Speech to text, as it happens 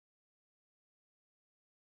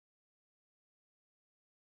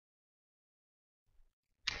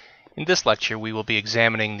In this lecture, we will be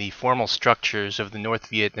examining the formal structures of the North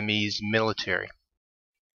Vietnamese military.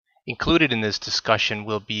 Included in this discussion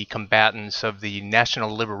will be combatants of the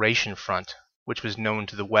National Liberation Front, which was known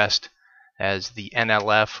to the West as the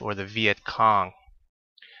NLF or the Viet Cong.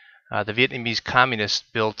 The Vietnamese communists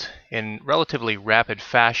built in relatively rapid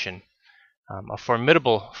fashion a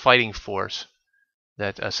formidable fighting force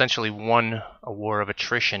that essentially won a war of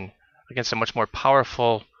attrition against a much more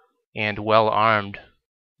powerful and well-armed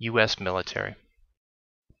U.S. military.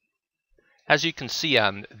 As you can see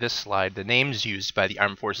on this slide, the names used by the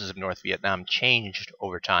armed forces of North Vietnam changed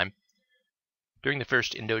over time. During the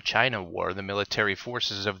First Indochina War, the military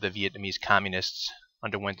forces of the Vietnamese communists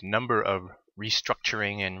underwent a number of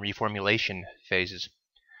restructuring and reformulation phases.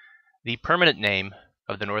 The permanent name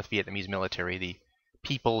of the North Vietnamese military, the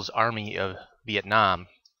People's Army of Vietnam,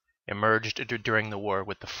 emerged during the war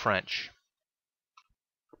with the French.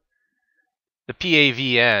 The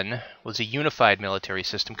PAVN was a unified military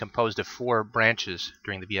system composed of 4 branches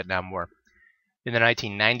during the Vietnam War. In the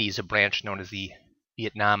 1990s, a branch known as the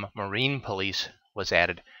Vietnam Marine Police was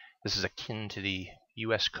added. This is akin to the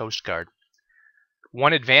U.S. Coast Guard.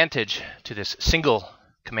 One advantage to this single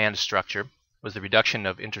command structure was the reduction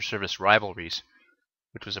of inter-service rivalries,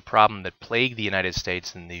 which was a problem that plagued the United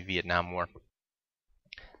States in the Vietnam War.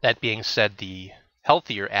 That being said, the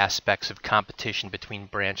healthier aspects of competition between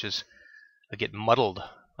branches get muddled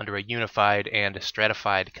under a unified and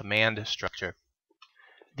stratified command structure.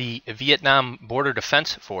 The Vietnam Border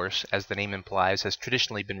Defense Force, as the name implies, has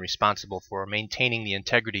traditionally been responsible for maintaining the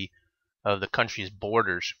integrity of the country's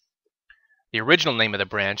borders. The original name of the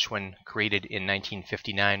branch, when created in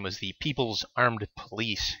 1959, was the People's Armed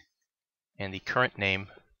Police, and the current name,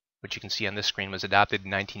 which you can see on this screen, was adopted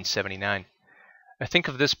in 1979. I think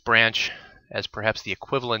of this branch as perhaps the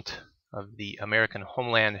equivalent of the American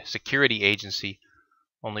Homeland Security Agency,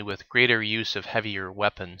 only with greater use of heavier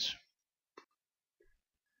weapons.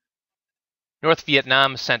 North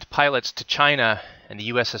Vietnam sent pilots to China and the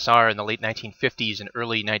USSR in the late 1950s and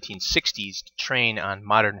early 1960s to train on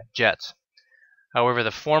modern jets. However,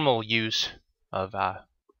 the formal use of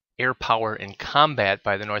air power in combat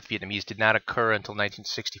by the North Vietnamese did not occur until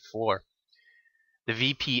 1964.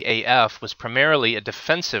 The VPAF was primarily a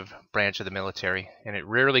defensive branch of the military, and it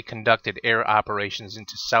rarely conducted air operations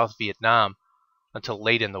into South Vietnam until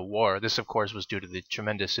late in the war. This, of course, was due to the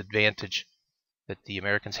tremendous advantage that the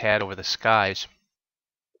Americans had over the skies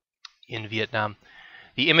in Vietnam.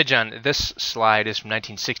 The image on this slide is from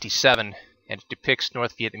 1967, and it depicts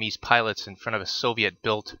North Vietnamese pilots in front of a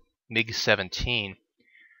Soviet-built MiG-17.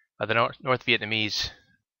 The North Vietnamese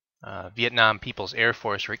Vietnam People's Air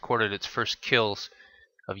Force recorded its first kills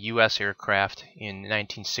of U.S. aircraft in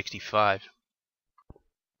 1965.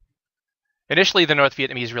 Initially, the North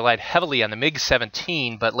Vietnamese relied heavily on the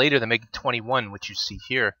MiG-17, but later the MiG-21, which you see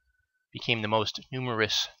here, became the most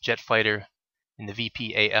numerous jet fighter in the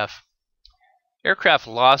VPAF. Aircraft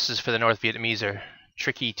losses for the North Vietnamese are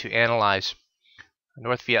tricky to analyze.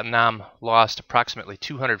 North Vietnam lost approximately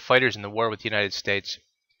 200 fighters in the war with the United States.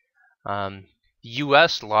 The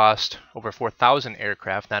U.S. lost over 4,000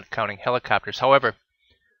 aircraft, not counting helicopters. However,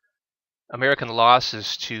 American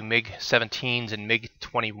losses to MiG-17s and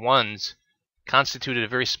MiG-21s constituted a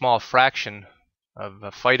very small fraction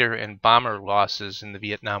of fighter and bomber losses in the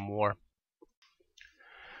Vietnam War.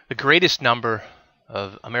 The greatest number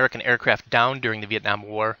of American aircraft downed during the Vietnam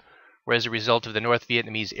War were as a result of the North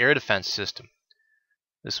Vietnamese air defense system.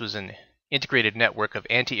 This was an integrated network of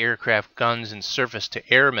anti-aircraft guns and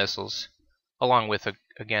surface-to-air missiles, along with,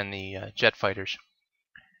 again, the jet fighters.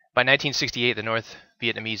 By 1968, the North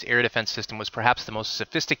Vietnamese air defense system was perhaps the most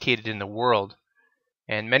sophisticated in the world,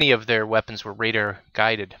 and many of their weapons were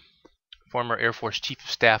radar-guided. Former Air Force Chief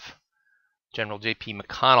of Staff General J.P.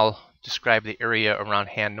 McConnell described the area around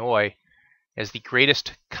Hanoi as the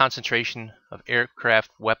greatest concentration of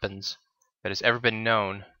aircraft weapons that has ever been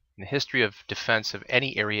known in the history of defense of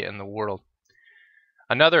any area in the world.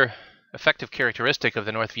 Another effective characteristic of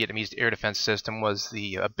the North Vietnamese air defense system was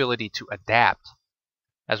the ability to adapt,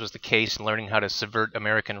 as was the case in learning how to subvert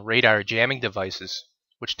American radar jamming devices,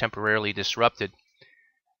 which temporarily disrupted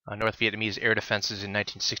North Vietnamese air defenses in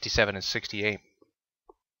 1967 and 68.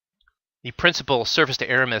 The principal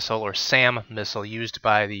surface-to-air missile, or SAM missile, used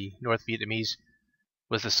by the North Vietnamese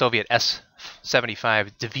was the Soviet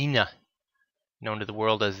S-75 Dvina, known to the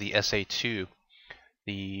world as the SA-2.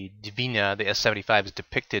 The Dvina, the S-75, is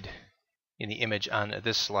depicted in the image on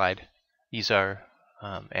this slide. These are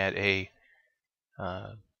at a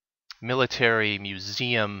military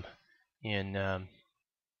museum in,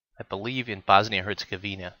 I believe, in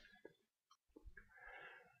Bosnia-Herzegovina.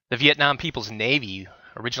 The Vietnam People's Navy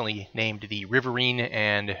originally named the Riverine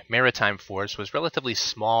and Maritime Force, was relatively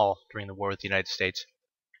small during the war with the United States,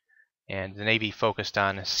 and the Navy focused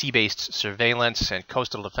on sea-based surveillance and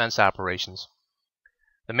coastal defense operations.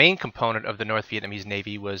 The main component of the North Vietnamese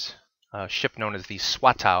Navy was a ship known as the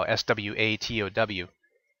Swatow, S-W-A-T-O-W.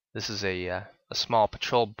 This is a small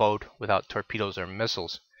patrol boat without torpedoes or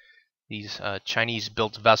missiles. These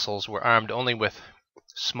Chinese-built vessels were armed only with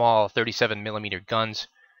small 37mm guns,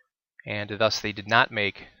 and thus they did not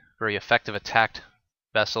make very effective attack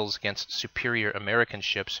vessels against superior American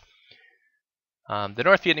ships. The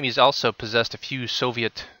North Vietnamese also possessed a few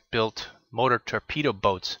Soviet-built motor torpedo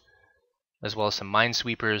boats, as well as some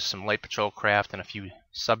minesweepers, some light patrol craft, and a few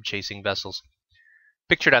sub-chasing vessels.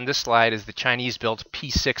 Pictured on this slide is the Chinese-built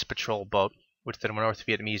P-6 patrol boat, which the North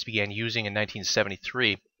Vietnamese began using in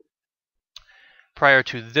 1973. Prior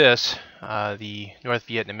to this, the North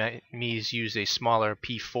Vietnamese used a smaller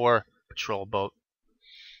P-4 patrol boat.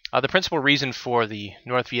 The principal reason for the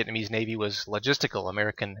North Vietnamese Navy was logistical.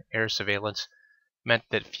 American air surveillance meant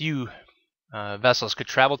that few vessels could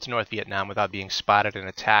travel to North Vietnam without being spotted and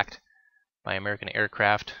attacked by American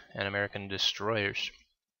aircraft and American destroyers.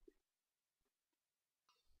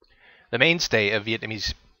 The mainstay of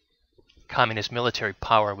Vietnamese communist military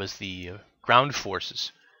power was the ground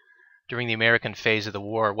forces. During the American phase of the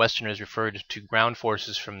war, Westerners referred to ground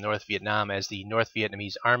forces from North Vietnam as the North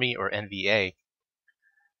Vietnamese Army, or NVA.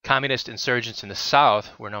 Communist insurgents in the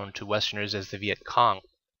South were known to Westerners as the Viet Cong.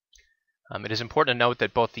 It is important to note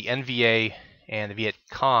that both the NVA and the Viet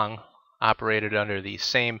Cong operated under the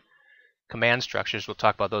same command structures. We'll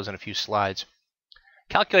talk about those in a few slides.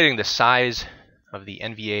 Calculating the size of the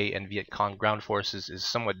NVA and Viet Cong ground forces is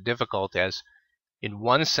somewhat difficult, as in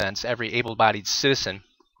one sense every able-bodied citizen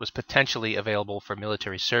was potentially available for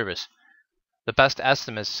military service. The best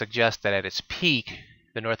estimates suggest that at its peak,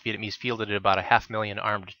 the North Vietnamese fielded about 500,000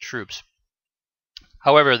 armed troops.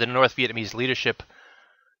 However, the North Vietnamese leadership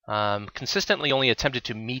consistently only attempted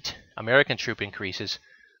to meet American troop increases,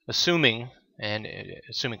 assuming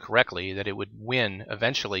correctly that it would win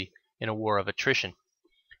eventually in a war of attrition.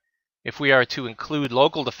 If we are to include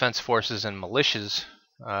local defense forces and militias,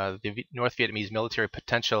 the North Vietnamese military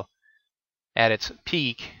potential at its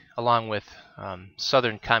peak, along with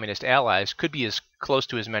southern communist allies, could be as close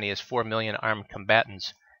to as many as 4 million armed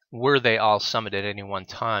combatants, were they all summoned at any one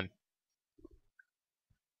time.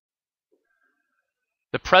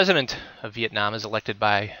 The President of Vietnam is elected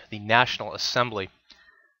by the National Assembly.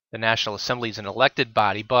 The National Assembly is an elected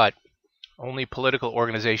body, but only political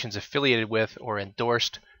organizations affiliated with or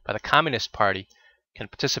endorsed by the Communist Party can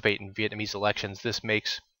participate in Vietnamese elections. This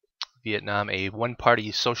makes Vietnam a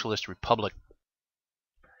one-party socialist republic.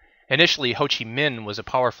 Initially, Ho Chi Minh was a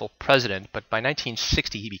powerful president, but by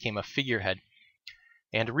 1960 he became a figurehead.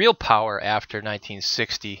 And real power after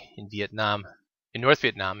 1960 in North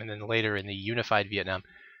Vietnam, and then later in the unified Vietnam,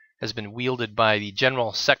 has been wielded by the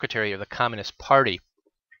General Secretary of the Communist Party,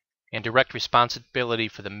 and direct responsibility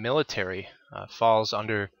for the military falls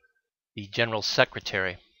under the General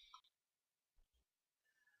Secretary.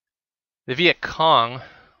 The Viet Cong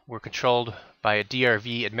were controlled by a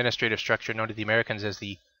DRV administrative structure known to the Americans as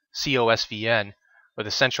the COSVN, or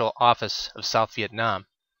the Central Office of South Vietnam.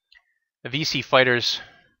 The VC fighters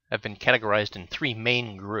have been categorized in three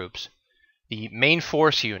main groups. The main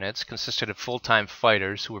force units consisted of full-time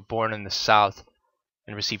fighters who were born in the South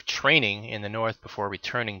and received training in the North before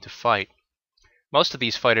returning to fight. Most of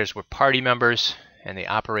these fighters were party members, and they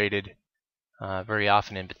operated very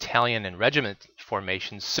often in battalion and regiment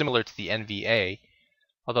formations similar to the NVA,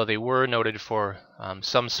 although they were noted for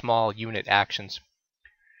some small unit actions.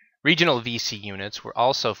 Regional VC units were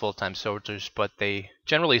also full-time soldiers, but they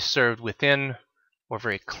generally served within or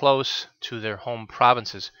very close to their home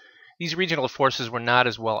provinces. These regional forces were not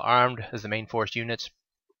as well armed as the main force units.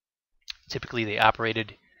 Typically, they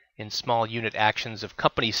operated in small unit actions of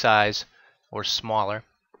company size or smaller.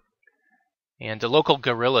 And the local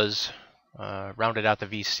guerrillas rounded out the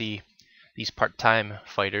VC. These part-time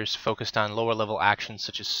fighters focused on lower-level actions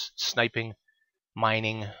such as sniping,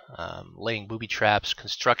 mining, laying booby traps,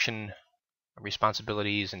 construction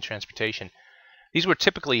responsibilities, and transportation. These were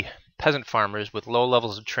typically peasant farmers with low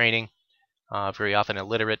levels of training, very often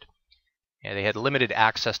illiterate, and they had limited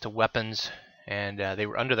access to weapons, and they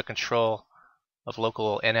were under the control of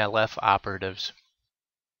local NLF operatives.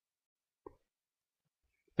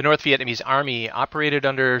 The North Vietnamese Army operated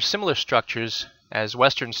under similar structures as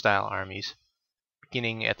Western-style armies,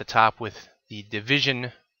 beginning at the top with the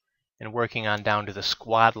division and working on down to the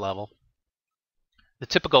squad level. The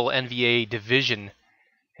typical NVA division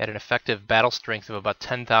had an effective battle strength of about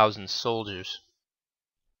 10,000 soldiers.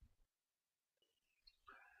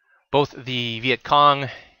 Both the Viet Cong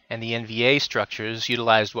and the NVA structures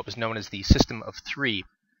utilized what was known as the system of three.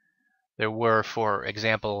 There were, for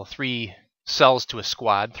example, 3 cells to a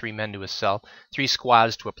squad, 3 men to a cell, 3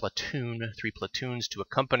 squads to a platoon, 3 platoons to a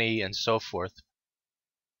company, and so forth.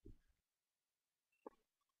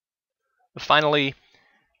 Finally,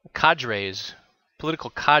 cadres, political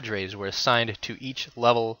cadres, were assigned to each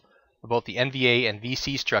level of both the NVA and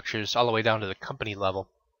VC structures all the way down to the company level.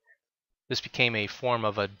 This became a form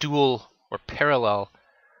of a dual or parallel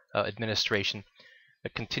administration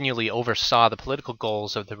that continually oversaw the political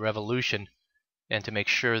goals of the revolution and to make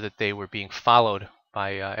sure that they were being followed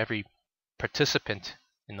by every participant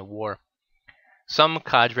in the war. Some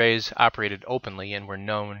cadres operated openly and were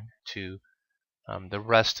known to the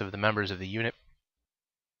rest of the members of the unit,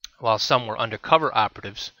 while some were undercover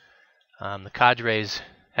operatives. The cadres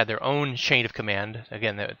had their own chain of command,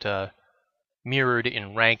 again, that mirrored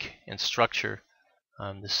in rank and structure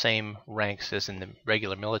the same ranks as in the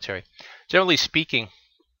regular military. Generally speaking,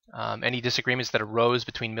 any disagreements that arose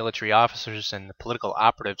between military officers and the political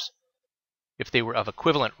operatives, if they were of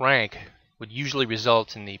equivalent rank, would usually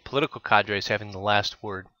result in the political cadres having the last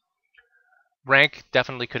word. Rank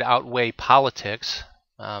definitely could outweigh politics,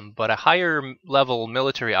 but a higher level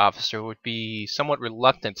military officer would be somewhat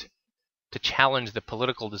reluctant to challenge the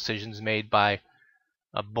political decisions made by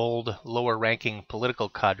a bold, lower-ranking political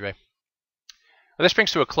cadre. Well, this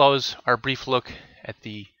brings to a close our brief look at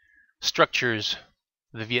the structures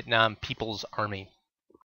of the Vietnam People's Army.